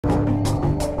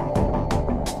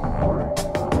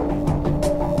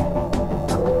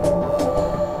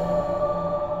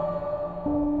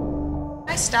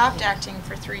stopped acting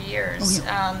for 3 years,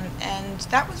 and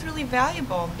that was really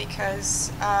valuable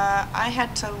because I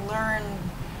had to learn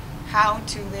how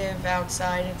to live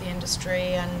outside of the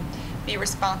industry and be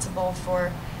responsible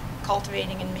for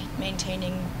cultivating and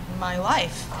maintaining my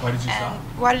life. Why did you stop?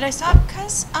 Why did I stop?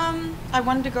 Because I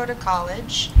wanted to go to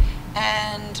college,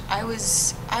 and I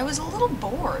was a little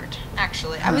bored,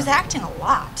 actually. I was acting a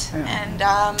lot, and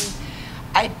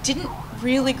I didn't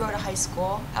really go to high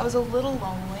school. I was a little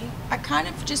lonely. I kind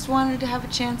of just wanted to have a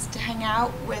chance to hang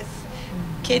out with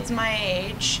kids my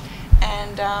age,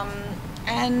 and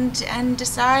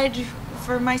decide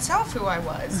for myself who I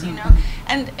was, you know.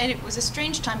 And it was a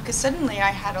strange time because suddenly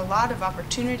I had a lot of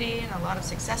opportunity and a lot of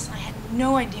success, and I had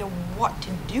no idea what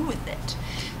to do with it.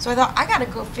 So I thought, I got to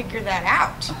go figure that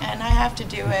out, and I have to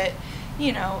do it,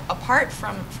 you know, apart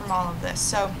from all of this.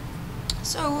 So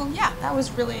yeah, that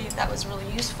was really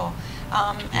useful.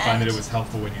 Did you find that it was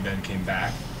helpful when you then came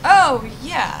back? Oh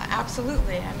yeah,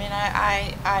 absolutely. I mean,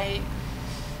 I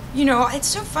you know, it's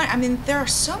so fun. I mean, there are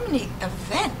so many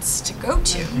events to go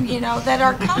to, you know, that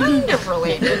are kind of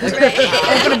related, right?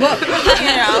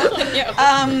 You know,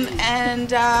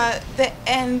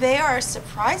 and they are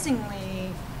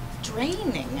surprisingly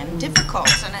draining and difficult,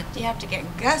 and you have to get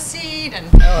gussied, and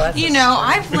you know,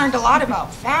 I've learned a lot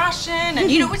about fashion,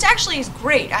 and you know, which actually is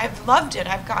great. I've loved it.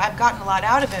 I've gotten a lot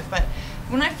out of it. But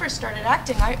when I first started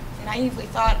acting, I naively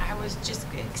thought I was just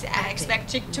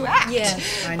expected to act.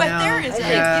 Yes, I but know.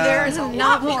 there is a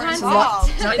lot more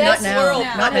involved. Not this now. world,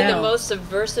 Not probably now. the most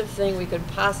subversive thing we could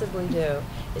possibly do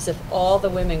is if all the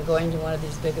women going to one of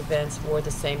these big events wore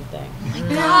the same thing.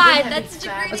 God, that's such a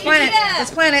great Let's plan it. idea.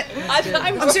 Let's plan it.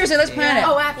 I'm seriously, let's plan it.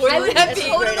 Oh, absolutely. That'd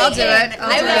be Totally. I'll do it. I'll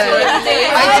do it.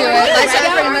 I do it. I said,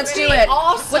 everybody, let's do it.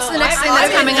 Awesome. What's the next thing I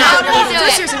that's coming would up? totally do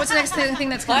it. Seriously, what's the next thing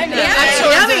that's coming up?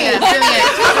 I'm Doing it.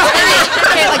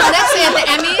 Okay, like the next thing at the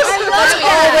Emmys, let's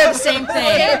all wear the same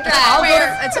thing.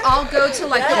 Let's all go to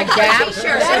like the Gap.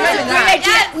 Sure.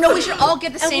 No, we should all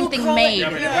get the same thing made.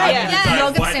 We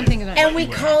all get the same thing made. And we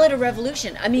call it a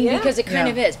revolution. I mean, because it kind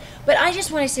of is. But I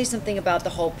just want to say something about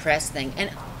the whole press thing. And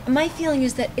my feeling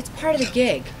is that it's part of the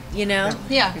gig, you know?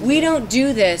 Yeah. We don't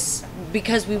do this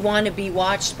because we want to be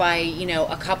watched by, you know,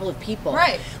 a couple of people.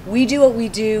 Right. We do what we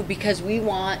do because we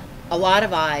want a lot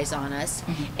of eyes on us.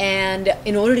 And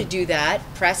in order to do that,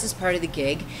 press is part of the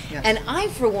gig. Yes. And I,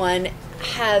 for one,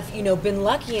 have, you know, been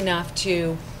lucky enough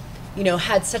to, you know,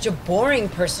 had such a boring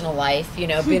personal life, you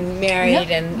know, been married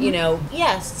and, you know,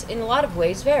 yes, in a lot of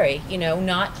ways, very, you know,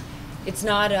 it's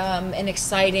not an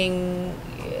exciting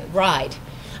ride.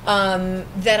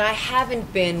 That I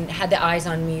haven't had the eyes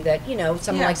on me that, you know,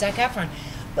 someone like Zac Efron.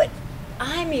 But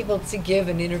I'm able to give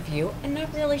an interview and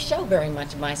not really show very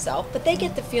much of myself, but they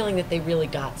get the feeling that they really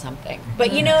got something.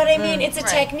 But you know what I mean? It's a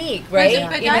technique, right?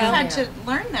 But you I've know? had to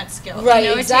learn that skill. Right, you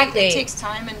know, exactly. It takes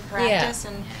time and practice,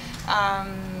 and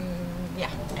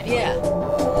Yeah.